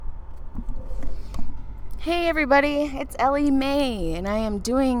Hey everybody, it's Ellie Mae, and I am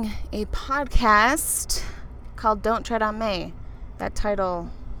doing a podcast called Don't Tread on May. That title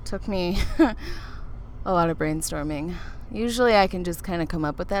took me a lot of brainstorming. Usually I can just kind of come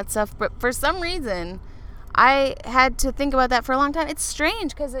up with that stuff, but for some reason I had to think about that for a long time. It's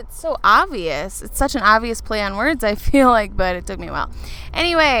strange because it's so obvious. It's such an obvious play on words, I feel like, but it took me a while.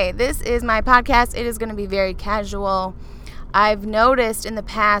 Anyway, this is my podcast. It is going to be very casual. I've noticed in the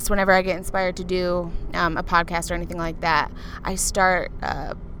past, whenever I get inspired to do a podcast or anything like that, I start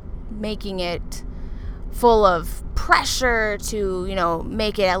making it full of pressure to,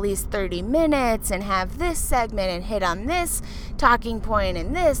 make it at least 30 minutes and have this segment and hit on this talking point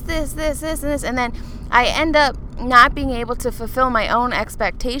and this, and this. And then I end up not being able to fulfill my own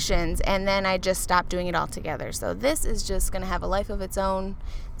expectations, and then I just stop doing it altogether. So this is just going to have a life of its own.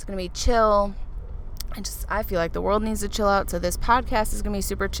 It's going to be chill. I feel like the world needs to chill out, so this podcast is going to be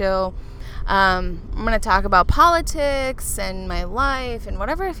super chill. I'm going to talk about politics and my life and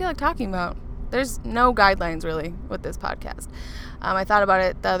whatever I feel like talking about. There's no guidelines, really, with this podcast. I thought about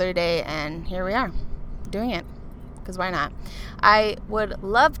it the other day, and here we are, doing it, because why not? I would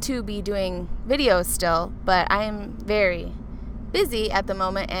love to be doing videos still, but I am very busy at the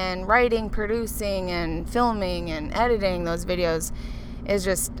moment, and writing, producing, and filming, and editing those videos is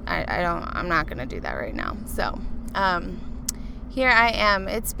just, I'm not going to do that right now. So, here I am.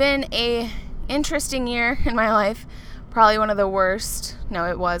 It's been a interesting year in my life. Probably one of the worst. No,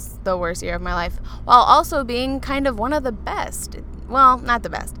 it was the worst year of my life, while also being kind of one of the best. Well, not the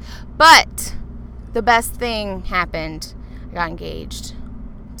best, but the best thing happened. I got engaged.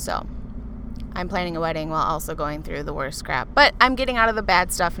 So, I'm planning a wedding while also going through the worst crap. But I'm getting out of the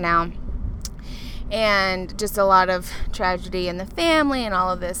bad stuff now. And just a lot of tragedy in the family and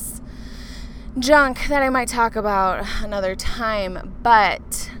all of this junk that I might talk about another time.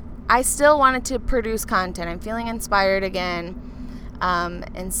 But I still wanted to produce content. I'm feeling inspired again.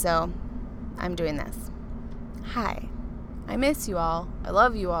 And so I'm doing this. Hi. I miss you all. I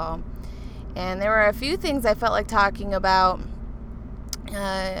love you all. And there were a few things I felt like talking about.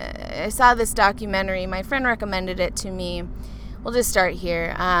 I saw this documentary. My friend recommended it to me. We'll just start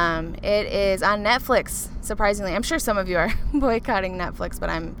here. It is on Netflix, surprisingly. I'm sure some of you are boycotting Netflix,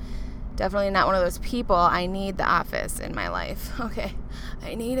 but I'm definitely not one of those people. I need The Office in my life. Okay,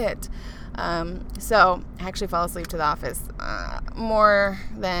 I need it. So I actually fall asleep to The Office more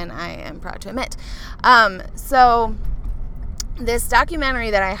than I am proud to admit. So this documentary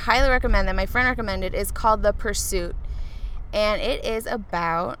that I highly recommend, that my friend recommended, is called The Pursuit. And it is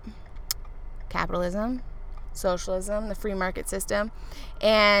about capitalism, socialism, the free market system.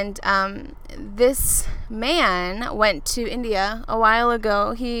 And this man went to India a while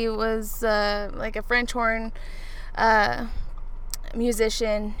ago. He was like a French horn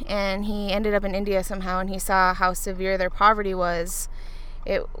musician, and he ended up in India somehow, and he saw how severe their poverty was.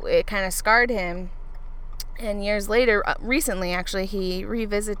 It kind of scarred him. And years later, recently actually, he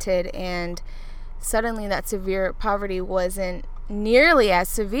revisited, and suddenly that severe poverty wasn't nearly as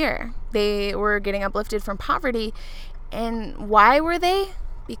severe. They were getting uplifted from poverty. And why were they?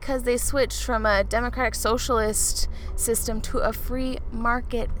 Because they switched from a democratic socialist system to a free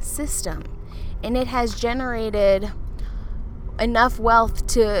market system. And it has generated enough wealth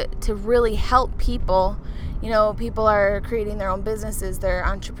to really help people. People are creating their own businesses. They're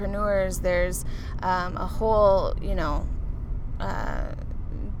entrepreneurs. There's a whole,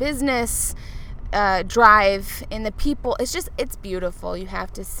 business drive in the people. It's beautiful. You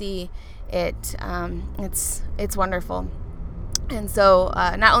have to see it. It's wonderful. And so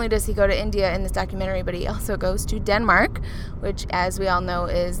not only does he go to India in this documentary, but he also goes to Denmark, which, as we all know,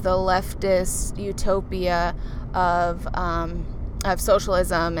 is the leftist utopia of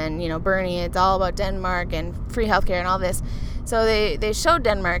socialism. And Bernie, it's all about Denmark and free healthcare and all this. So they showed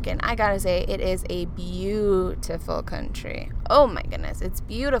Denmark, and I gotta say, it is a beautiful country. Oh my goodness, it's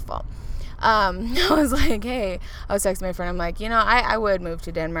beautiful. I was like, hey, I was texting my friend. I'm like, I would move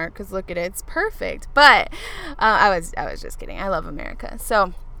to Denmark because look at it, it's perfect. But I was just kidding. I love America.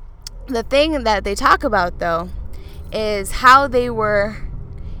 So the thing that they talk about, though, is how they were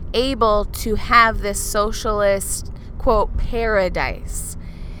able to have this socialist, quote, paradise.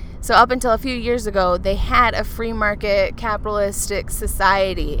 So up until a few years ago, they had a free market capitalistic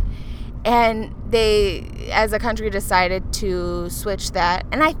society. And they, as a country, decided to switch that.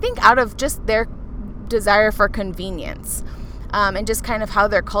 And I think out of just their desire for convenience, and just kind of how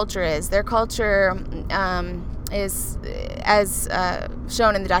their culture is. Their culture is, as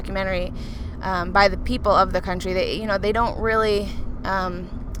shown in the documentary, by the people of the country. They don't really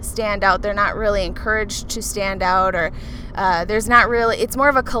stand out. They're not really encouraged to stand out, or there's not really, it's more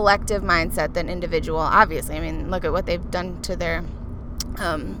of a collective mindset than individual, obviously. I mean, look at what they've done to their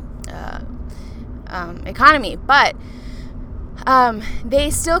economy, but they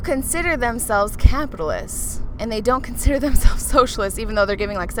still consider themselves capitalists, and they don't consider themselves socialists, even though they're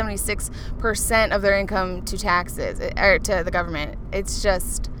giving like 76% of their income to taxes, or to the government. It's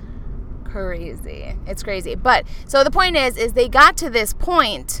just crazy. It's crazy. But so the point is they got to this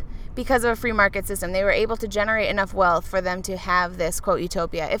point because of a free market system. They were able to generate enough wealth for them to have this, quote,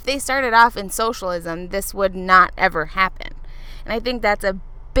 utopia. If they started off in socialism, this would not ever happen. And I think that's a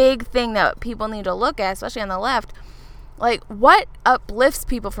big thing that people need to look at, especially on the left. Like, what uplifts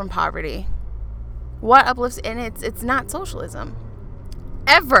people from poverty? What uplifts? And it's not socialism.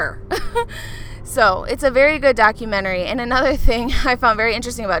 Ever. So it's a very good documentary. And another thing I found very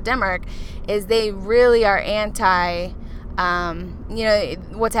interesting about Denmark is they really are anti,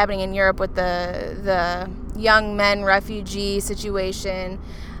 what's happening in Europe with the young men refugee situation.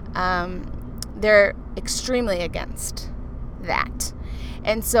 They're extremely against that.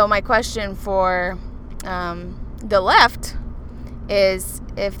 And so my question for the left is,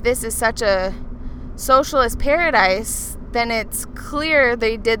 if this is such a socialist paradise, then it's clear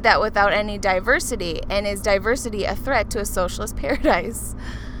they did that without any diversity. And is diversity a threat to a socialist paradise?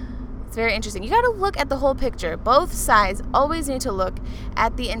 It's very interesting. You got to look at the whole picture. Both sides always need to look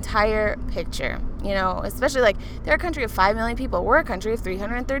at the entire picture. Especially like, they're a country of 5 million people. We're a country of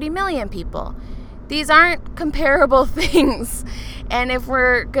 330 million people. These aren't comparable things. And if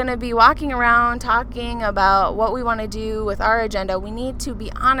we're going to be walking around talking about what we want to do with our agenda, we need to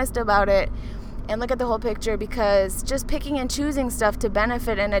be honest about it and look at the whole picture, because just picking and choosing stuff to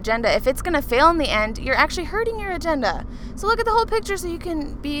benefit an agenda, if it's going to fail in the end, you're actually hurting your agenda. So look at the whole picture so you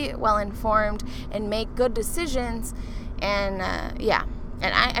can be well informed and make good decisions. And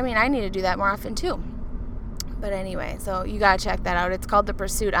and I need to do that more often too. But anyway, so you got to check that out. It's called The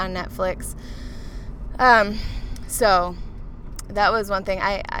Pursuit on Netflix. So that was one thing.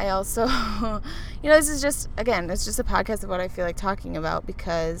 I also, this is just, again, it's just a podcast of what I feel like talking about,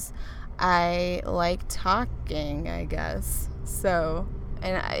 because I like talking, I guess. So,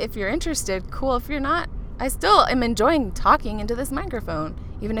 and if you're interested, cool. If you're not, I still am enjoying talking into this microphone,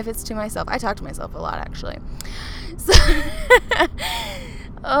 even if it's to myself. I talk to myself a lot, actually. So,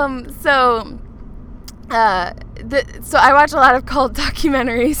 so I watch a lot of cult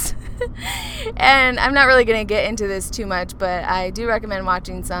documentaries. And I'm not really going to get into this too much, but I do recommend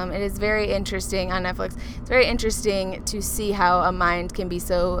watching some. It is very interesting on Netflix. It's very interesting to see how a mind can be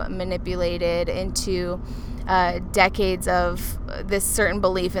so manipulated into decades of this certain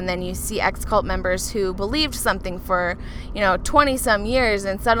belief, and then you see ex-cult members who believed something for 20-some years,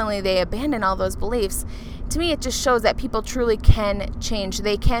 and suddenly they abandon all those beliefs. To me, it just shows that people truly can change.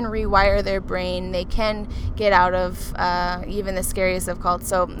 They can rewire their brain. They can get out of even the scariest of cults.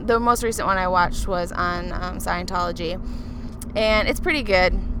 So the most recent one I watched was on Scientology, and it's pretty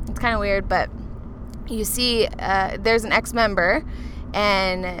good. It's kind of weird, but you see there's an ex-member,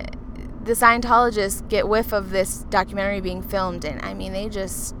 and the Scientologists get whiff of this documentary being filmed, and I mean,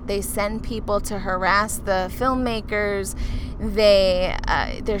 they send people to harass the filmmakers.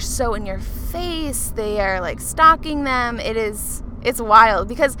 They're so in your face. They are like stalking them. It's wild,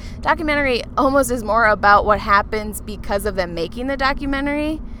 because documentary almost is more about what happens because of them making the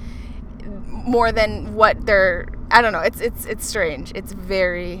documentary, more than what they're, I don't know. It's strange. It's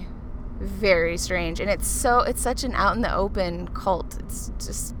very, very strange, and it's such an out in the open cult. It's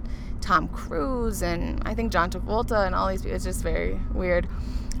just Tom Cruise and I think John Travolta and all these people. It's just very weird.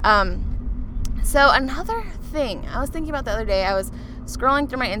 So another thing I was thinking about the other day, I was scrolling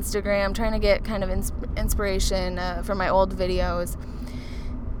through my Instagram trying to get kind of inspiration from my old videos,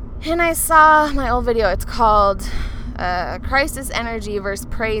 and I saw my old video. It's called Crisis Energy versus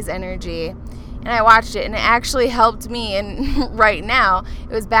Praise Energy, and I watched it, and it actually helped me. And right now,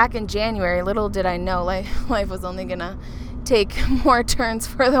 it was back in January. Little did I know life was only gonna take more turns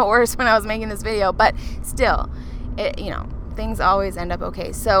for the worse when I was making this video, but still, things always end up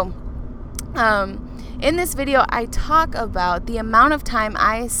okay. So in this video, I talk about the amount of time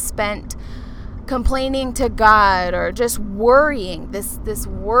I spent complaining to God, or just worrying, this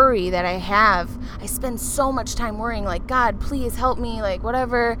worry that I have. I spend so much time worrying, like, God, please help me, like,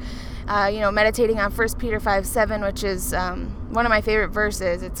 whatever. Meditating on 1 Peter 5:7, which is one of my favorite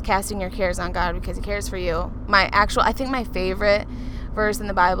verses. It's casting your cares on God because He cares for you. I think my favorite verse in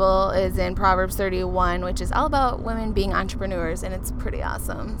the Bible is in Proverbs 31, which is all about women being entrepreneurs, and it's pretty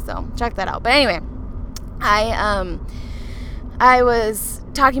awesome. So check that out. But anyway, I was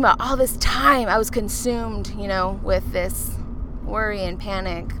talking about all this time I was consumed, with worry and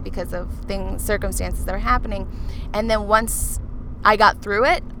panic because of circumstances that are happening. And then once I got through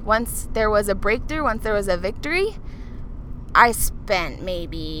it, once there was a breakthrough, once there was a victory, I spent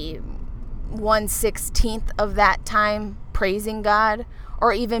maybe 1/16 of that time praising God,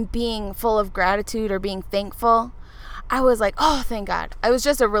 or even being full of gratitude or being thankful. I was like, oh, thank God. It was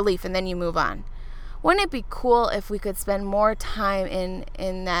just a relief, and then you move on. Wouldn't it be cool if we could spend more time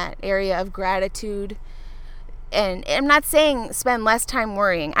in that area of gratitude? And I'm not saying spend less time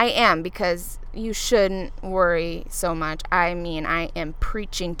worrying. I am, because you shouldn't worry so much. I mean, I am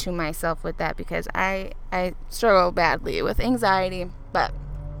preaching to myself with that, because I struggle badly with anxiety, but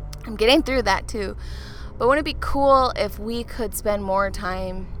I'm getting through that too. But wouldn't it be cool if we could spend more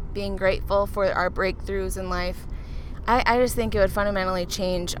time being grateful for our breakthroughs in life? I just think it would fundamentally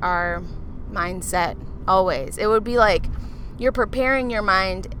change our mindset always. It would be like you're preparing your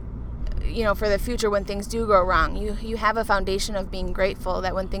mind, for the future when things do go wrong. You have a foundation of being grateful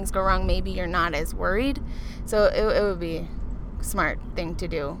that when things go wrong, maybe you're not as worried. So it would be a smart thing to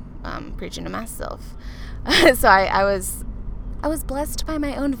do, preaching to myself. So I was blessed by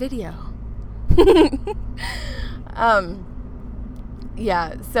my own video.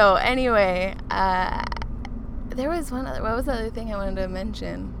 Yeah, so anyway, there was what was the other thing I wanted to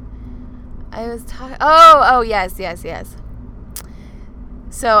mention? I was talking, yes.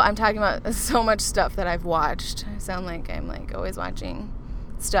 So I'm talking about so much stuff that I've watched. I sound like I'm always watching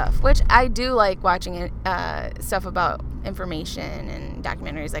stuff, which I do like watching stuff about information and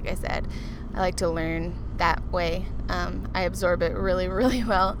documentaries, like I said. I like to learn that way. I absorb it really, really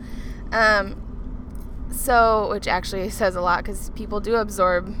well. So, which actually says a lot, because people do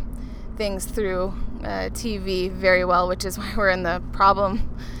absorb things through TV very well, which is why we're in the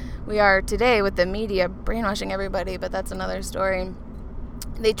problem we are today with the media brainwashing everybody, but that's another story.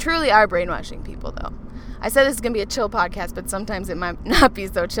 They truly are brainwashing people, though. I said this is going to be a chill podcast, but sometimes it might not be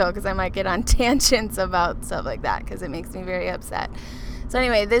so chill, because I might get on tangents about stuff like that, because it makes me very upset. So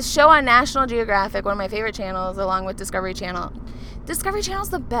anyway, this show on National Geographic, one of my favorite channels, along with Discovery Channel. Discovery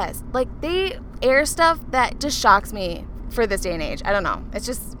Channel's the best. They air stuff that just shocks me for this day and age. I don't know. It's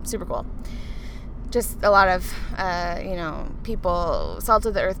just super cool. Just a lot of, people, salt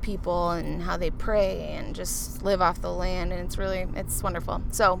of the earth people, and how they pray and just live off the land. And it's wonderful.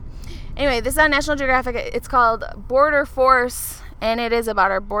 So anyway, this is on National Geographic. It's called Border Force, and it is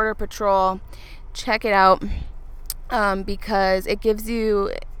about our Border Patrol. Check it out, because it gives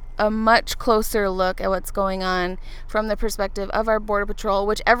you a much closer look at what's going on from the perspective of our Border Patrol,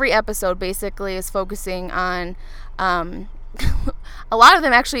 which every episode basically is focusing on, a lot of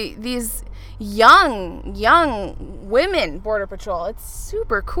them actually, these young women Border Patrol. It's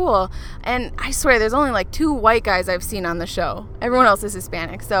super cool. And I swear there's only 2 white guys I've seen on the show. Everyone else is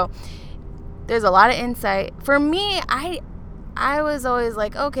Hispanic. So there's a lot of insight. For me, I was always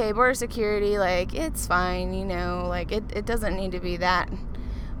like, okay, border security, it's fine, it doesn't need to be that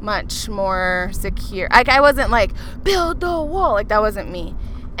much more secure. I wasn't like, build the wall. That wasn't me.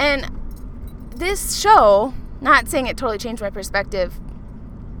 And this show, not saying it totally changed my perspective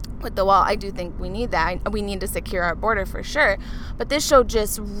with the wall. I do think we need that. We need to secure our border for sure. But this show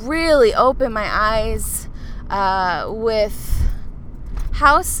just really opened my eyes with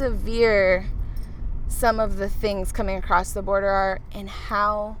how severe some of the things coming across the border are, and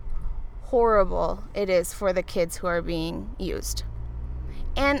how horrible it is for the kids who are being used.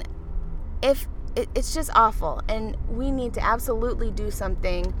 And it's just awful, and we need to absolutely do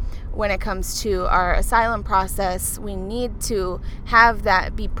something when it comes to our asylum process. We need to have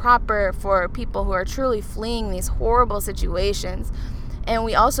that be proper for people who are truly fleeing these horrible situations. And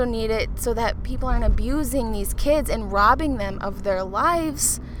we also need it so that people aren't abusing these kids and robbing them of their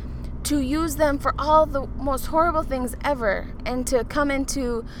lives to use them for all the most horrible things ever, and to come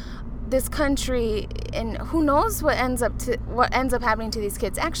into this country, and who knows what ends up happening to these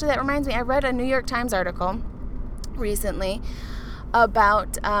kids. Actually, that reminds me, I read a New York Times article recently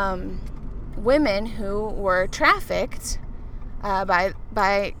about women who were trafficked by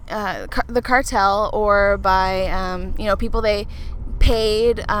the cartel, or by people they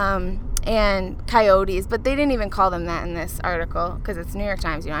paid, and coyotes, but they didn't even call them that in this article, because it's New York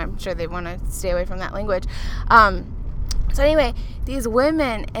Times. I'm sure they want to stay away from that language. So anyway, these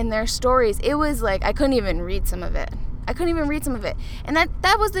women and their stories, it was I couldn't even read some of it. And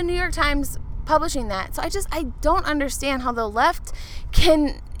that was the New York Times publishing that. So I don't understand how the left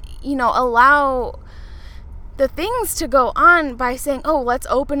can, allow the things to go on by saying, oh, let's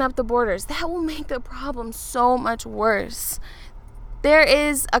open up the borders. That will make the problem so much worse. There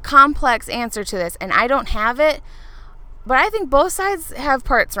is a complex answer to this, and I don't have it, but I think both sides have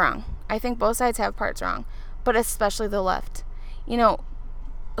parts wrong. But especially the left.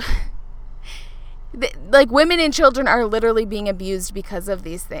 like women and children are literally being abused because of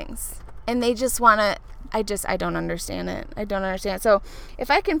these things. And they just want to, I don't understand it. I don't understand. So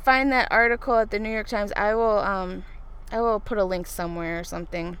if I can find that article at the New York Times, I will put a link somewhere or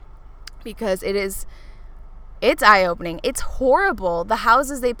something, because it's eye-opening. It's horrible. The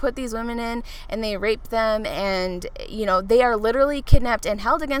houses they put these women in, and they rape them, and, they are literally kidnapped and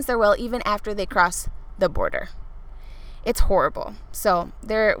held against their will even after they cross the border. It's horrible. So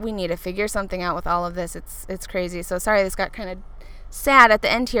we need to figure something out with all of this. It's crazy. So sorry this got kind of sad at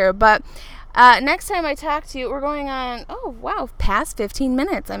the end here, but next time I talk to you, we're going on, past 15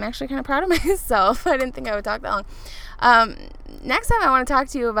 minutes. I'm actually kind of proud of myself. I didn't think I would talk that long. Next time I want to talk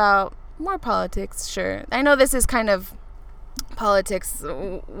to you about more politics, sure. I know this is kind of politics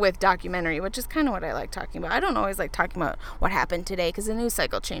with documentary, which is kind of what I like talking about. I don't always like talking about what happened today because the news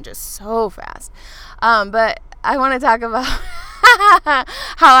cycle changes so fast. But I want to talk about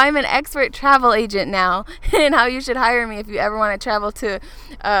how I'm an expert travel agent now, and how you should hire me if you ever want to travel to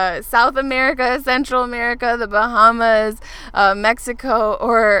South America, Central America, the Bahamas, Mexico,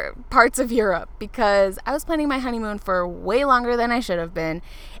 or parts of Europe, because I was planning my honeymoon for way longer than I should have been,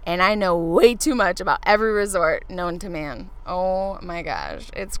 and I know way too much about every resort known to man. Oh my gosh,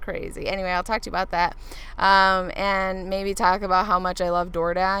 it's crazy. Anyway, I'll talk to you about that, and maybe talk about how much I love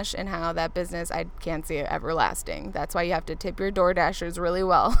DoorDash and how that business, I can't see it ever lasting. That's why you have to tip your DoorDashers really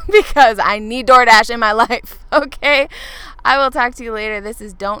well, because I need DoorDash in my life, okay? I will talk to you later. This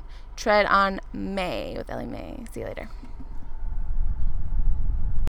is Don't Tread on May with Ellie Mae. See you later.